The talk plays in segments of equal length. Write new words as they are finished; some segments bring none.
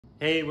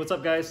Hey, what's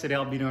up guys? Today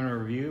I'll be doing a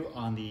review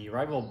on the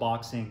Rival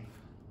Boxing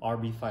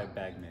RB5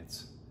 bag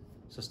mitts.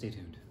 So stay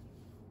tuned.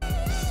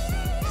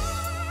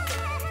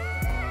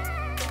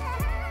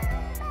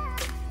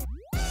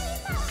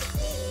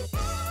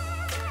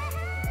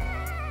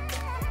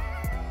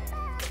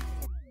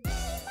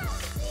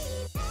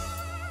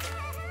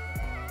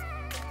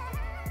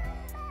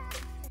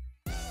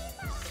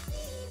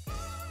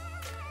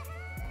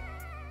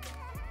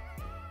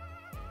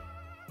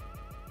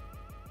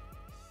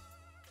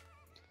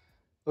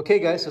 Okay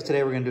guys, so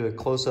today we're going to do a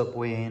close-up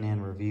weigh-in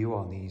and review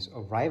on these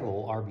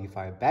Rival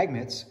RB5 bag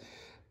mitts.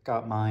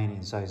 Got mine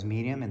in size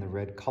medium in the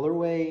red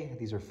colorway.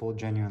 These are full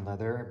genuine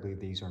leather. I believe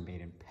these are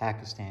made in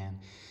Pakistan.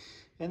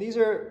 And these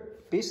are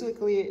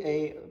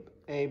basically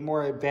a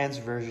more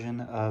advanced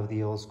version of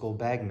the old school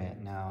bag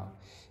mitt. Now,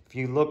 if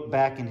you look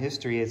back in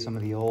history at some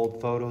of the old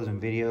photos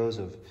and videos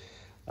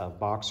of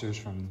boxers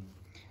from,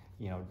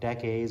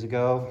 decades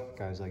ago,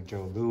 guys like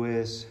Joe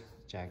Louis,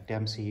 Jack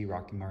Dempsey,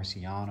 Rocky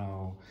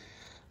Marciano,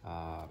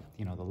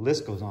 the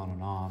list goes on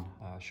and on,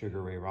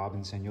 Sugar Ray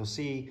Robinson, you'll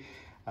see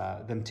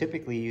them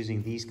typically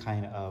using these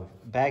kind of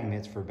bag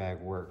mitts for bag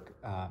work.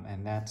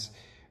 And that's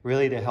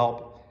really to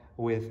help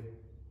with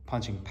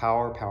punching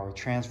power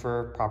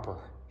transfer, proper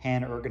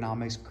hand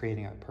ergonomics,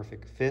 creating a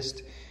perfect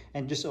fist,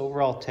 and just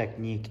overall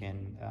technique.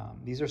 And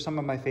these are some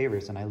of my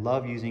favorites, and I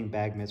love using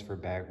bag mitts for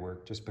bag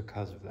work just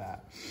because of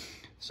that.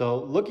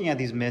 So looking at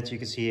these mitts, you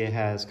can see it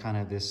has kind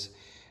of this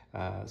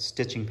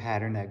stitching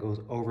pattern that goes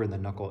over the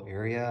knuckle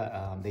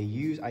area. They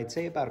use, I'd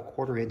say, about a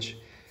 1/4 inch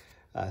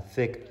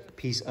thick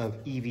piece of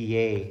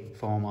EVA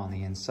foam on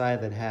the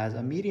inside that has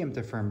a medium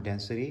to firm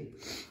density.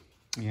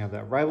 You have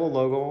that Rival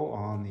logo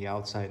on the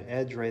outside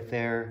edge right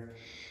there.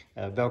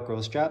 A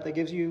Velcro strap that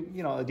gives you,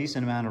 a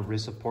decent amount of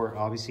wrist support.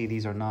 Obviously,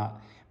 these are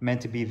not meant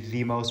to be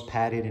the most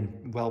padded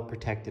and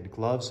well-protected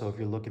gloves. So if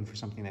you're looking for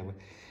something that would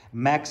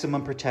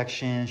maximum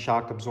protection,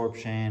 shock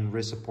absorption,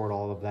 wrist support,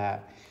 all of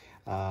that,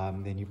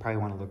 then you probably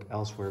want to look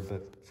elsewhere.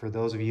 But for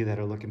those of you that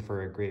are looking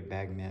for a great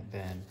bag mitt,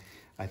 then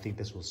I think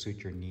this will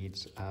suit your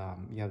needs.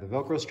 You have the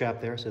Velcro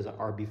strap there. It says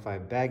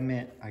RB5 bag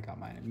mitt. I got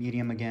mine in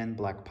medium again,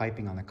 black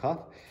piping on the cuff.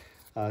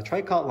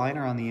 Tricot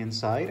liner on the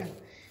inside.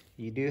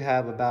 You do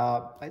have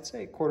about, I'd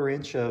say, a 1/4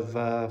 inch of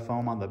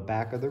foam on the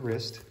back of the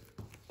wrist.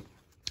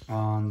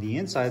 On the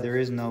inside, there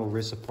is no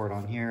wrist support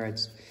on here.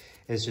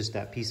 It's just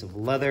that piece of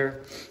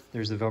leather.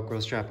 There's the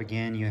Velcro strap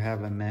again. You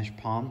have a mesh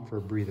palm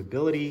for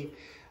breathability.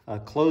 A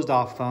closed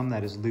off thumb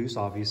that is loose,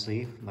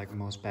 obviously, like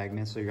most bag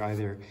mitts. So you're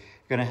either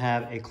going to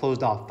have a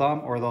closed off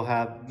thumb, or they'll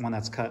have one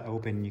that's cut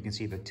open. You can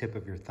see the tip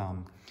of your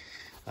thumb.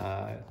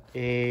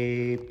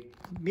 A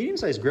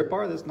medium-sized grip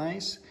bar that's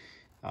nice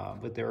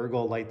with the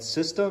Ergo Light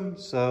system.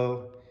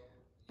 So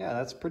yeah,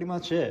 that's pretty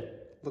much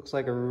it. Looks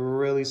like a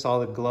really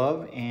solid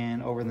glove.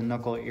 And over the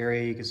knuckle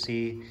area, you can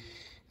see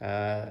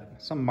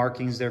some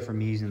markings there from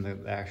me using the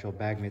actual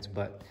bag mitts.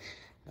 But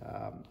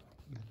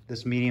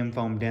this medium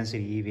foam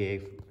density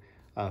EVA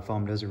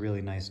foam does a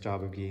really nice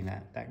job of getting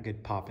that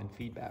good pop and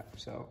feedback.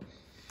 So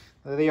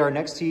they are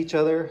next to each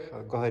other.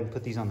 I'll go ahead and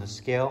put these on the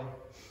scale.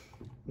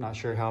 Not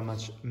sure how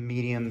much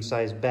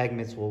medium-sized bag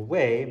mitts will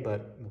weigh,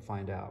 but we'll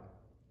find out.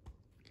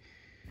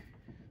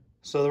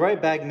 So the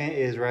right bag mitt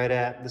is right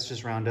at, let's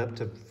just round up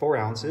to 4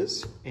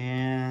 ounces,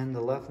 and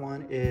the left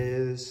one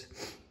is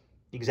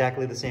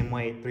exactly the same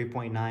weight,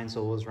 3.9,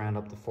 so we'll just round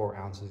up to 4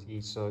 ounces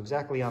each. So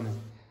exactly on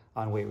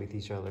weight with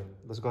each other.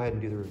 Let's go ahead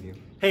and do the review.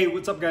 Hey,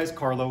 what's up guys?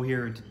 Carlo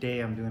here, and today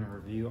I'm doing a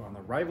review on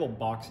the Rival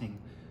Boxing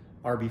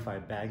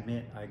RB5 bag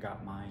mitt. I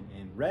got mine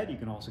in red. You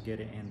can also get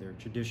it in their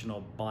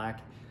traditional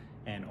black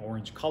and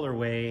orange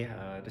colorway.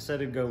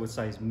 Decided to go with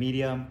size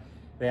medium.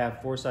 They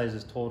have 4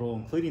 sizes total,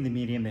 including the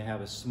medium. They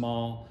have a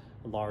small,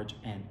 large,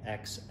 and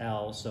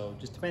XL. So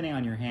just depending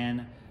on your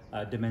hand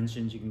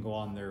dimensions, you can go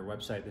on their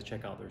website to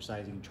check out their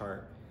sizing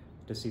chart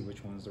to see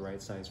which one's the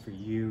right size for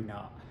you.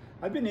 Now,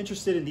 I've been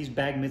interested in these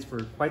bag mitts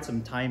for quite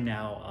some time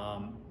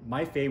now.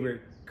 My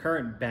favorite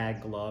current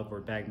bag glove,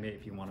 or bag mitt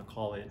if you want to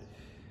call it,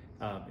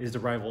 is the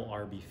Rival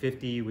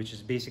RB50, which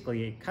is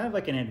basically kind of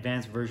like an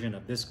advanced version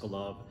of this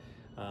glove,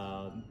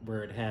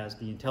 where it has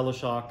the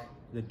IntelliShock,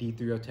 the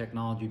D3O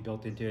technology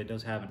built into it. It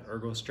does have an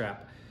Ergo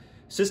strap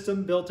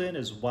system built in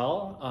as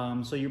well.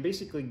 So you're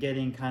basically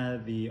getting kind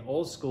of the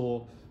old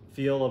school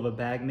feel of a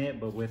bag mitt,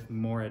 but with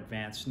more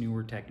advanced,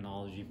 newer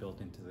technology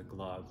built into the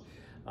glove.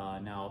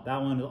 Now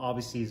that one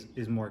obviously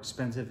is more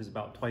expensive. It's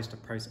about twice the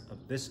price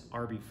of this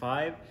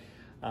RB5.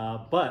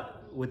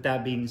 But with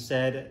that being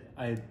said,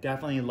 I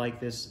definitely like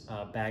this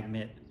bag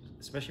mitt,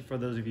 especially for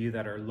those of you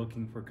that are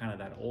looking for kind of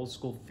that old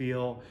school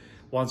feel,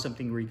 want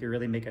something where you can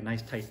really make a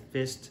nice tight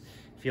fist,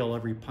 feel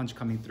every punch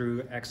coming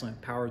through, excellent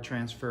power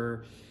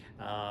transfer.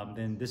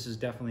 Then this is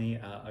definitely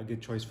a good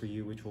choice for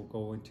you, which we'll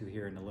go into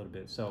here in a little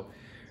bit. So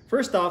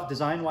first off,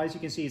 design-wise,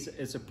 you can see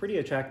it's a pretty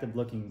attractive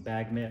looking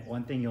bag mitt.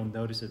 One thing you'll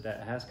notice is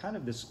that it has kind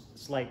of this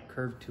slight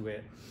curve to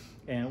it.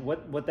 And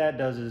what that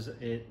does is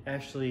it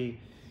actually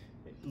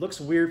looks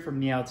weird from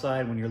the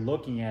outside. When you're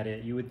looking at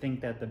it, you would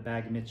think that the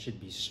bag mitt should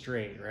be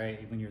straight,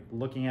 right? When you're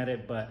looking at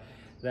it, but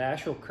the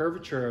actual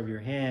curvature of your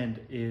hand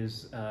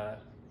is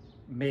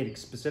made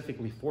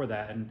specifically for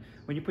that. And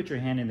when you put your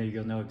hand in there,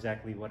 you'll know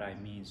exactly what I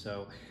mean.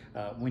 So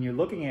when you're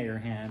looking at your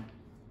hand,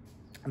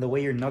 the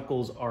way your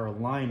knuckles are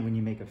aligned when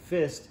you make a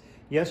fist,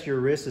 yes, your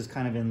wrist is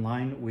kind of in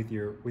line with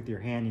your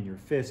hand and your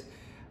fist,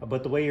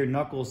 but the way your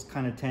knuckles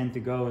kind of tend to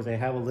go is they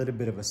have a little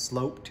bit of a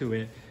slope to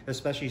it,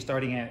 especially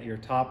starting at your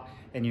top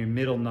and your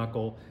middle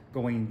knuckle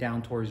going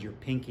down towards your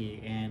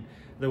pinky. And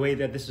the way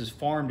that this is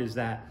formed is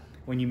that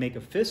when you make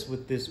a fist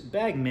with this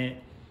bag mitt,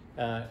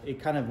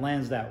 it kind of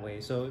lands that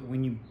way. So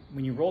when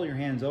you roll your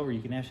hands over,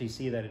 you can actually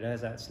see that it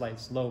has that slight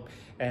slope,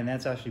 and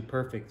that's actually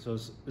perfect. So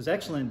there's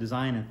excellent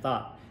design and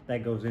thought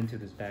that goes into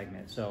this bag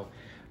mitt. So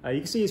you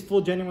can see it's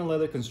full genuine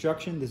leather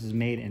construction. This is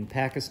made in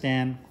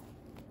Pakistan,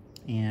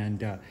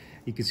 and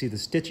you can see the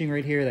stitching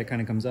right here that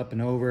kind of comes up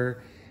and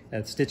over.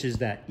 That stitches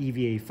that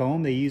EVA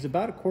foam. They use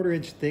about a 1/4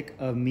 inch thick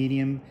of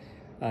medium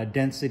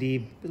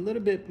density, a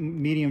little bit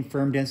medium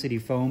firm density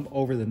foam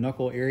over the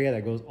knuckle area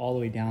that goes all the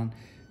way down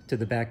to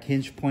the back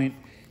hinge point.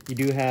 You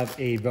do have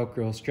a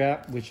Velcro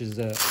strap, which is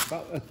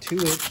about a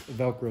 2-inch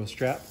Velcro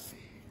strap,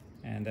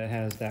 and that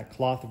has that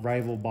cloth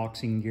rival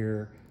boxing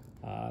gear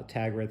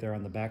tag right there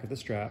on the back of the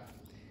strap.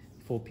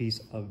 Full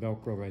piece of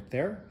Velcro right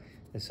there.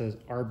 It says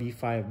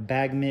RB5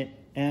 bag mitt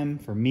M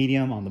for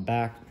medium on the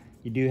back.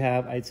 You do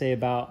have, I'd say,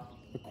 about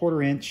a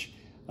 1/4 inch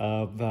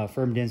of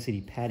firm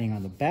density padding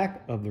on the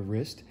back of the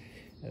wrist.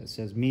 It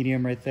says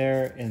medium right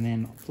there, and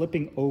then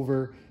flipping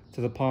over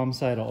to the palm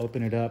side, I'll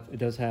open it up. It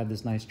does have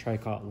this nice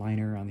tricot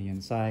liner on the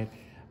inside.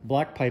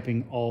 Black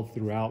piping all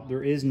throughout.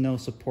 There is no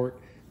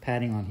support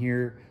padding on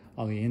here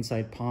on the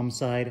inside palm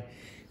side.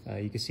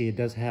 You can see it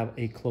does have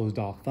a closed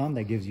off thumb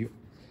that gives you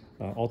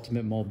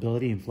ultimate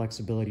mobility and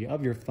flexibility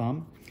of your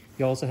thumb.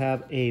 You also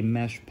have a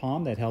mesh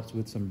palm that helps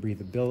with some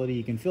breathability.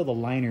 You can feel the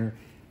liner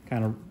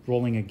kind of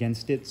rolling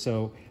against it.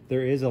 So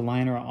there is a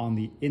liner on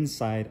the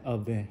inside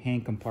of the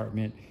hand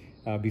compartment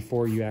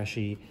before you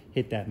actually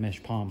hit that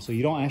mesh palm. So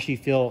you don't actually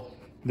feel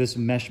this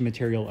mesh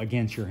material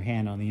against your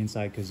hand on the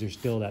inside because there's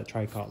still that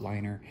tricot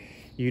liner.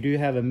 You do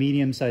have a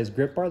medium-sized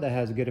grip bar that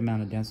has a good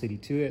amount of density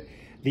to it.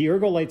 The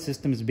Ergolite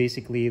system is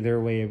basically their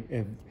way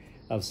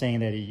of saying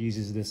that it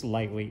uses this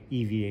lightweight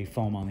EVA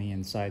foam on the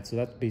inside. So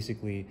that's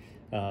basically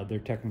their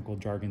technical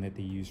jargon that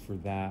they use for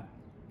that.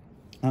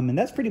 And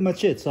that's pretty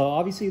much it. So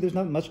obviously there's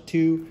not much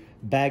to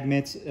bag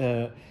mitts.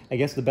 I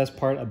guess the best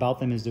part about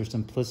them is their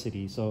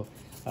simplicity. So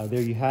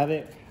there you have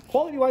it.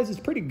 Quality wise, it's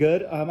pretty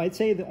good. I'd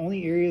say the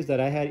only areas that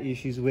I had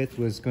issues with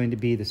was going to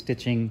be the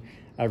stitching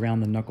around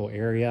the knuckle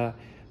area.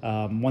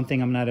 One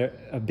thing I'm not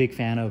a big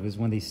fan of is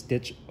when they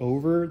stitch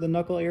over the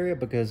knuckle area,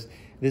 because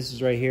this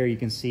is right here, you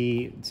can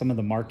see some of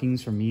the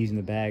markings from me using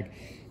the bag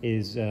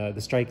is the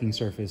striking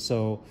surface.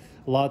 So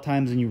a lot of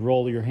times when you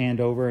roll your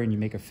hand over and you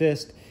make a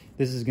fist,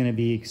 this is going to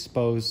be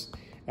exposed,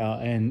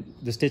 and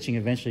the stitching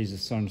eventually is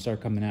just starting to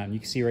start coming out. And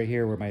you can see right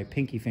here where my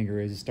pinky finger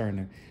is starting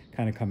to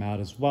kind of come out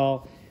as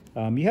well.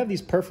 You have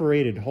these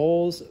perforated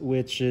holes,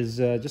 which is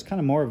just kind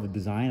of more of a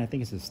design. I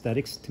think it's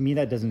aesthetics. To me,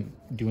 that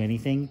doesn't do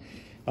anything.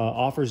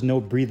 Offers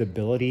no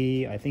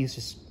breathability. I think it's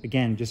just,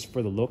 again, just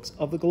for the looks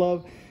of the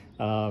glove.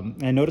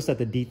 I noticed that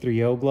the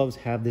D3O gloves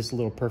have this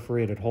little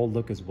perforated hole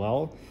look as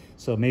well.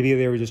 So maybe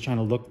they were just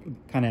trying to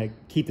kind of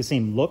keep the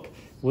same look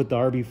with the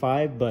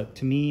RB5. But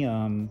to me,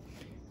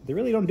 they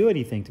really don't do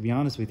anything, to be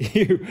honest with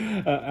you,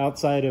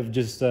 outside of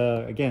just,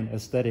 again,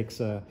 aesthetics.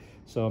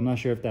 So I'm not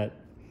sure if that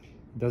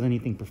does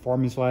anything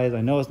performance-wise.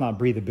 I know it's not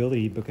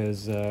breathability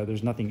because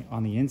there's nothing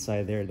on the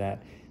inside there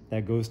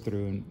that goes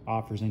through and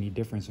offers any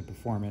difference in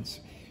performance.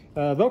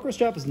 Velcro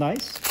strap is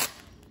nice.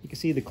 You can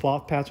see the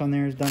cloth patch on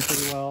there is done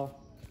pretty well.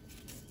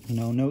 You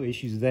know, no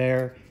issues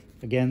there.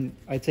 Again,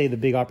 I'd say the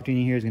big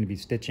opportunity here is going to be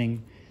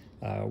stitching,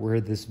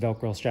 where this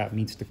Velcro strap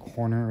meets the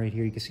corner right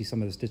here. You can see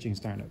some of the stitching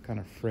starting to kind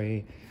of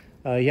fray.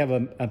 You have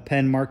a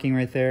pen marking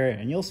right there,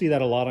 and you'll see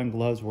that a lot on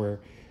gloves where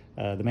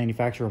the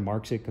manufacturer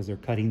marks it because they're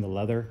cutting the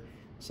leather.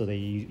 So they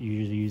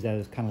usually use that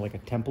as kind of like a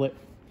template.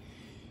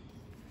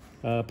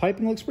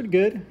 Piping looks pretty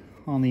good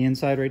on the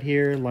inside right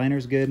here.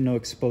 Liner's good, no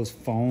exposed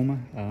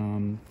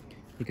foam.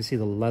 You can see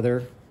the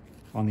leather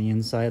on the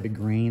inside, the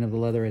grain of the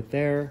leather right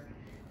there.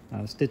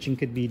 Stitching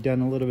could be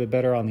done a little bit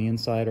better on the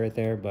inside right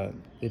there, but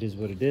it is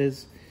what it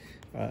is.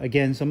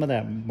 Again, some of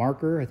that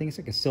marker, I think it's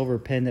like a silver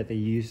pen that they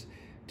use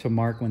to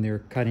mark when they're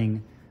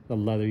cutting the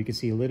leather. You can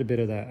see a little bit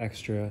of that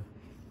extra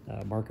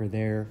marker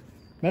there.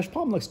 Mesh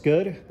palm looks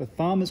good. The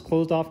thumb is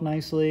closed off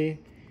nicely.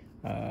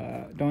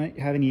 Don't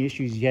have any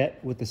issues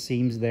yet with the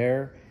seams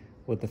there.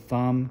 With the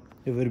thumb,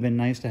 it would have been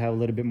nice to have a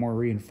little bit more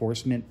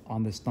reinforcement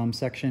on this thumb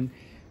section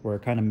where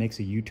it kind of makes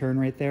a U-turn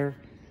right there.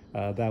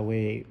 That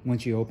way,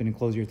 once you open and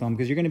close your thumb,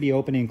 because you're going to be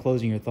opening and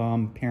closing your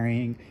thumb,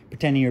 parrying,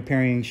 pretending you're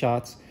parrying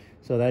shots,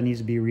 so that needs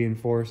to be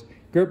reinforced.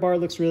 Grip bar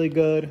looks really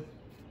good.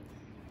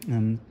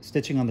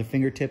 Stitching on the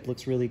fingertip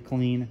looks really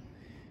clean.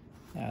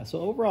 So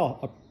overall,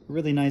 a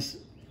really nice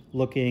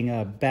looking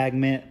bag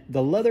mitt.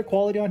 The leather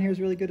quality on here is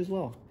really good as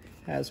well.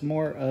 Has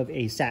more of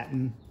a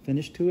satin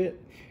finish to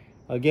it.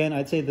 Again,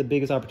 I'd say the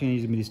biggest opportunity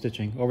is going to be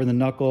stitching over the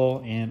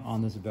knuckle and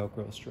on this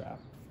Velcro strap.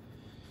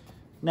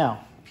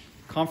 Now,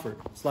 comfort,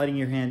 sliding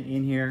your hand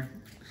in here,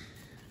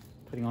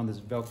 putting on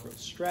this Velcro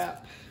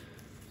strap.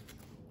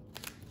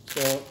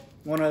 So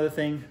one other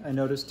thing I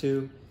noticed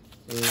too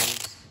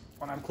is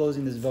when I'm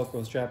closing this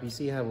Velcro strap, you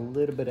see I have a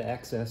little bit of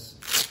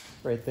excess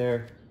right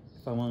there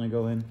if I want to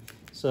go in.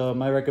 So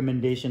my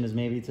recommendation is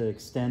maybe to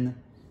extend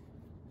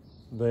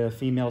the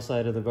female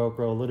side of the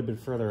Velcro a little bit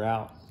further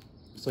out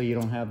so you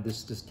don't have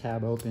this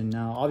tab open.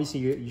 Now, obviously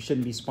you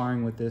shouldn't be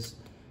sparring with this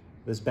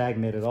bag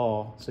mitt at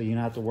all, so you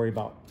don't have to worry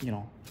about, you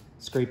know,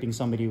 scraping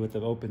somebody with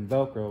the open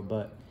Velcro,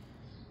 but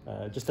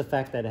just the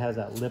fact that it has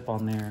that lip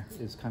on there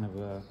is kind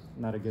of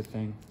not a good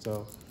thing.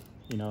 So,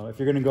 you know, if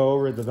you're gonna go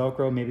over the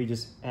Velcro, maybe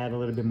just add a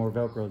little bit more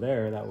Velcro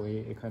there. That way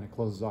it kind of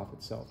closes off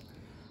itself.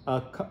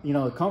 You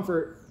know,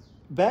 comfort,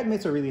 bag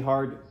mitts are really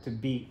hard to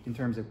beat in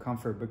terms of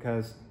comfort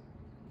because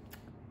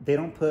they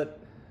don't put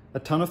a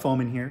ton of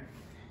foam in here.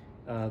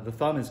 The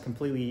thumb is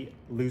completely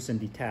loose and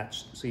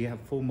detached, so you have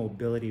full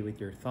mobility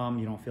with your thumb.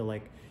 You don't feel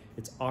like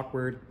it's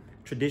awkward.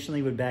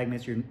 Traditionally with bag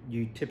mitts,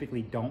 you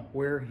typically don't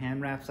wear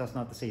hand wraps. That's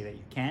not to say that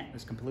you can't.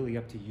 It's completely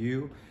up to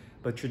you.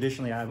 But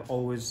traditionally, I've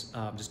always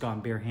just gone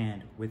bare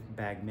hand with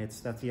bag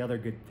mitts. That's the other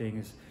good thing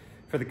is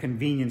for the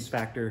convenience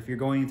factor. If you're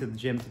going into the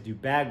gym to do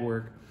bag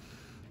work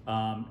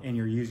and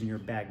you're using your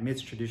bag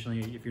mitts,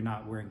 traditionally, if you're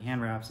not wearing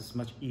hand wraps, it's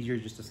much easier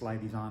just to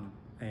slide these on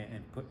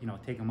and put them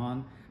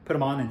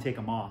on and take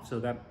them off. So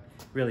that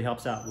really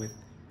helps out with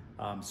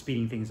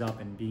speeding things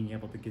up and being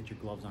able to get your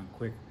gloves on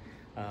quick.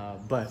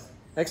 But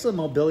excellent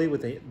mobility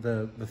with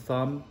the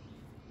thumb.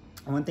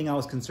 One thing I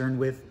was concerned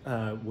with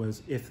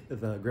was if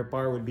the grip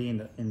bar would be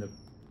in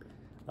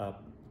the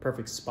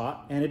perfect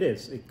spot, and it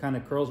is. It kind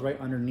of curls right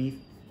underneath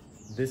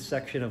this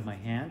section of my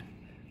hand,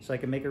 so I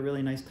can make a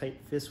really nice tight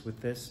fist with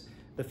this.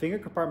 The finger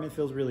compartment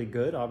feels really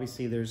good.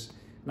 Obviously, there's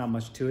not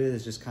much to it.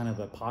 It's just kind of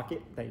a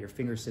pocket that your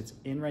finger sits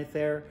in right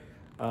there.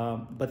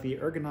 But the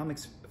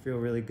ergonomics feel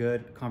really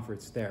good.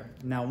 Comfort's there.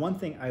 Now, one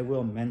thing I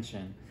will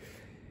mention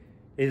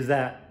is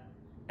that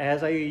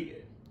as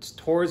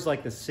towards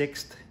like the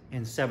 6th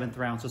and 7th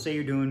round, so say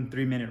you're doing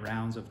 3-minute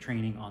rounds of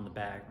training on the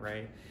bag,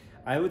 right?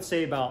 I would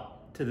say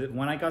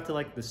when I got to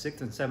like the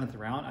 6th and 7th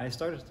round, I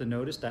started to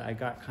notice that I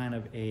got kind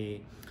of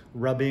a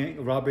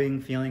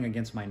rubbing feeling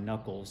against my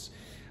knuckles.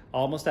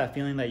 Almost that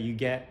feeling that you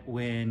get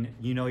when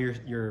you know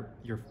you're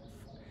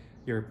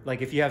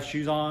like if you have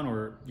shoes on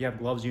or you have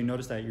gloves, you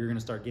notice that you're gonna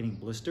start getting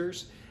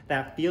blisters.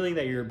 That feeling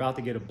that you're about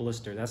to get a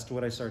blister, that's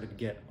what I started to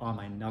get on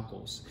my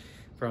knuckles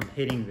from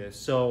hitting this.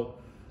 So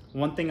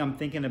one thing I'm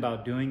thinking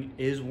about doing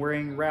is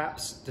wearing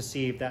wraps to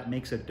see if that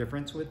makes a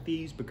difference with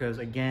these, because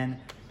again,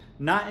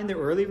 not in the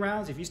early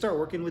rounds. If you start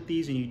working with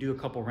these and you do a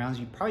couple rounds,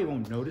 you probably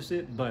won't notice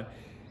it, but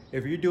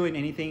if you're doing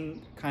any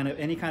kind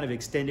of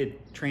extended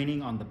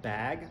training on the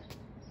bag,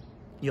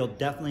 you'll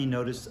definitely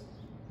notice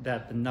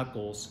that the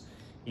knuckles,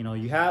 you know,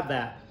 you have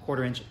that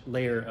 1/4-inch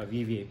layer of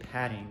EVA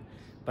padding,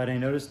 but I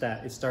noticed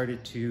that it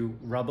started to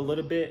rub a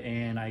little bit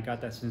and I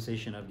got that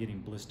sensation of getting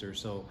blisters.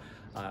 So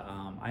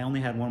I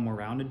only had one more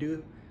round to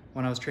do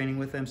when I was training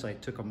with them, so I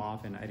took them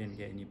off and I didn't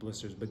get any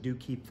blisters, but do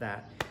keep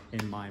that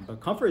in mind. But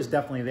comfort is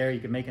definitely there. You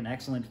can make an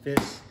excellent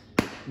fist,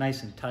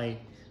 nice and tight.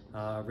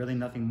 Really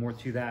nothing more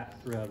to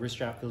that. Wrist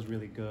strap feels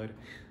really good.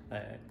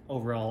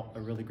 Overall,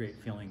 a really great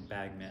feeling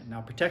bag mitt. Now,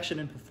 protection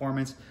and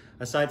performance,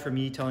 aside from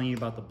me telling you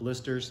about the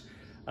blisters,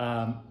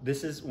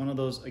 this is one of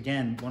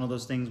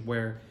those things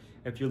where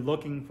if you're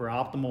looking for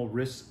optimal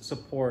wrist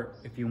support,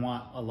 if you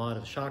want a lot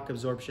of shock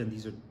absorption,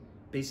 these are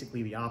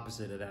basically the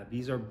opposite of that.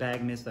 These are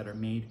bag mitts that are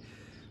made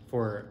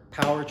for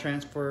power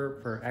transfer,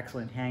 for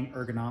excellent hand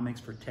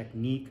ergonomics, for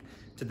technique,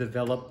 to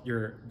develop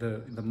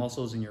the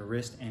muscles in your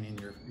wrist and in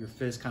your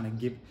fist, kind of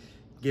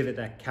give it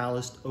that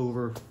calloused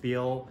over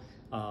feel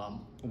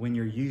when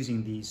you're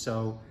using these.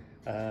 So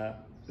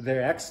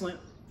they're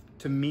excellent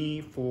to me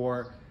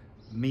for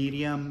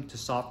medium to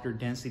softer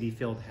density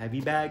filled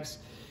heavy bags.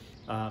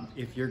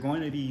 If you're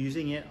going to be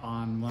using it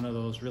on one of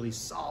those really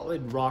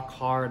solid rock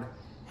hard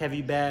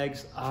heavy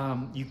bags,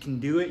 you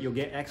can do it. You'll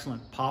get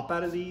excellent pop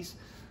out of these,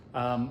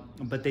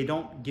 but they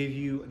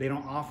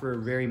don't offer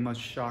very much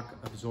shock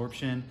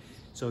absorption.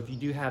 So if you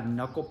do have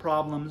knuckle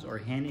problems or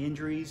hand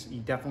injuries, you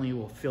definitely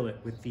will feel it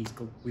with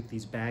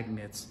these bag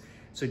mitts.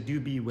 So do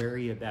be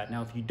wary of that.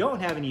 Now, if you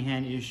don't have any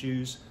hand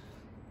issues,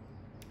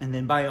 and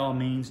then by all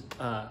means,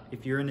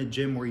 if you're in a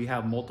gym where you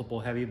have multiple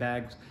heavy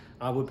bags,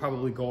 I would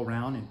probably go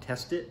around and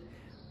test it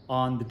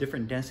on the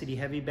different density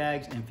heavy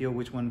bags and feel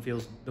which one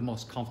feels the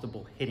most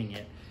comfortable hitting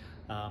it.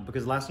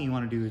 Because the last thing you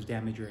want to do is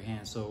damage your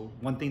hands. So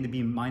one thing to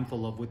be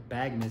mindful of with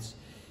bag mitts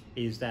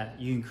is that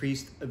you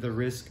increase the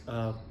risk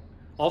of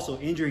also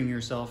injuring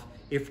yourself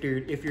if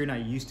you're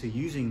not used to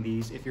using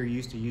these, if you're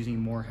used to using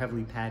more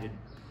heavily padded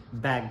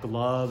bag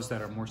gloves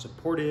that are more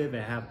supportive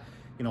and have,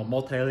 you know,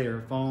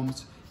 multi-layer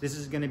foams. This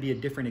is going to be a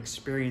different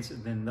experience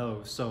than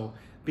those. So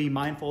be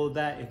mindful of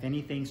that. If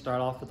anything,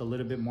 start off with a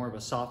little bit more of a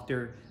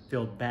softer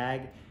filled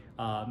bag,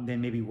 then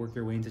maybe work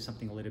your way into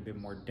something a little bit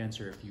more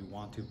denser if you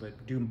want to,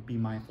 but do be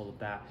mindful of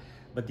that.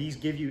 But these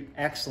give you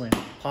excellent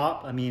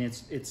pop. I mean,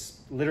 it's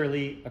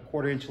literally a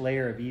 1/4-inch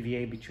layer of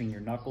EVA between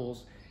your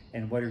knuckles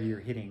and whatever you're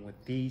hitting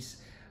with these.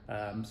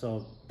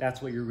 So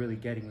that's what you're really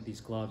getting with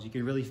these gloves. You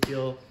can really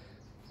feel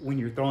when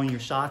you're throwing your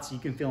shots, you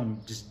can feel them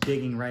just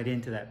digging right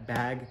into that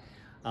bag,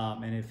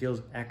 and it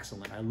feels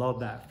excellent. I love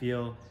that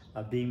feel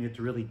of being able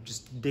to really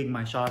just dig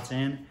my shots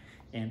in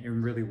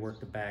and really work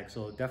the bag.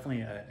 So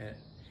definitely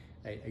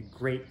a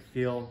great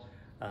feel.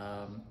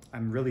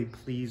 I'm really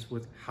pleased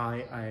with how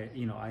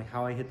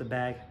I hit the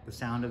bag, the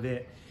sound of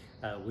it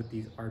with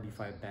these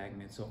RB5 bag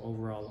mitts. So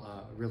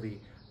overall, really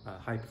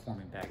high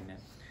performing bag mitt.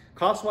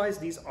 Cost wise,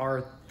 these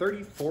are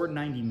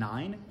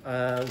 $34.99,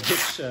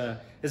 which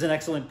is an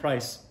excellent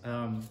price.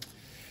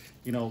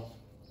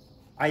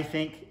 I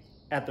think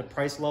at the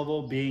price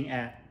level, being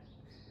at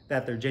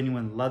that they're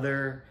genuine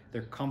leather,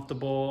 they're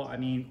comfortable. I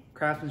mean,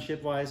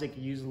 craftsmanship wise, they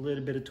could use a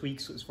little bit of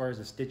tweaks as far as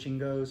the stitching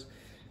goes,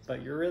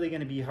 but you're really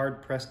going to be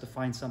hard pressed to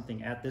find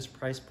something at this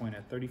price point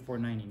at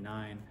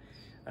 $34.99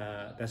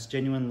 that's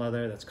genuine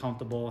leather, that's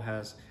comfortable,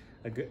 has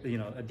a good,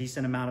 a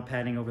decent amount of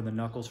padding over the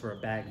knuckles for a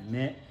bag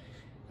mitt,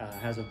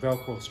 has a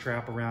Velcro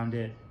strap around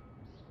it.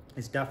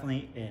 It's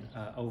definitely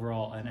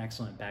overall an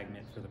excellent bag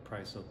mitt for the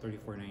price. So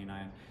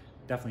 $34.99,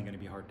 definitely going to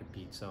be hard to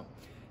beat. So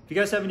if you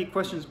guys have any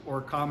questions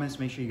or comments,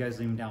 make sure you guys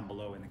leave them down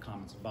below in the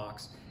comments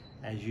box.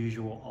 As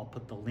usual, I'll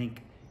put the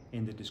link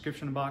in the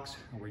description box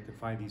where you can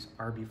find these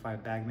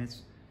RB5 bag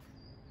mitts.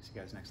 See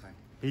you guys next time.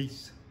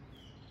 Peace.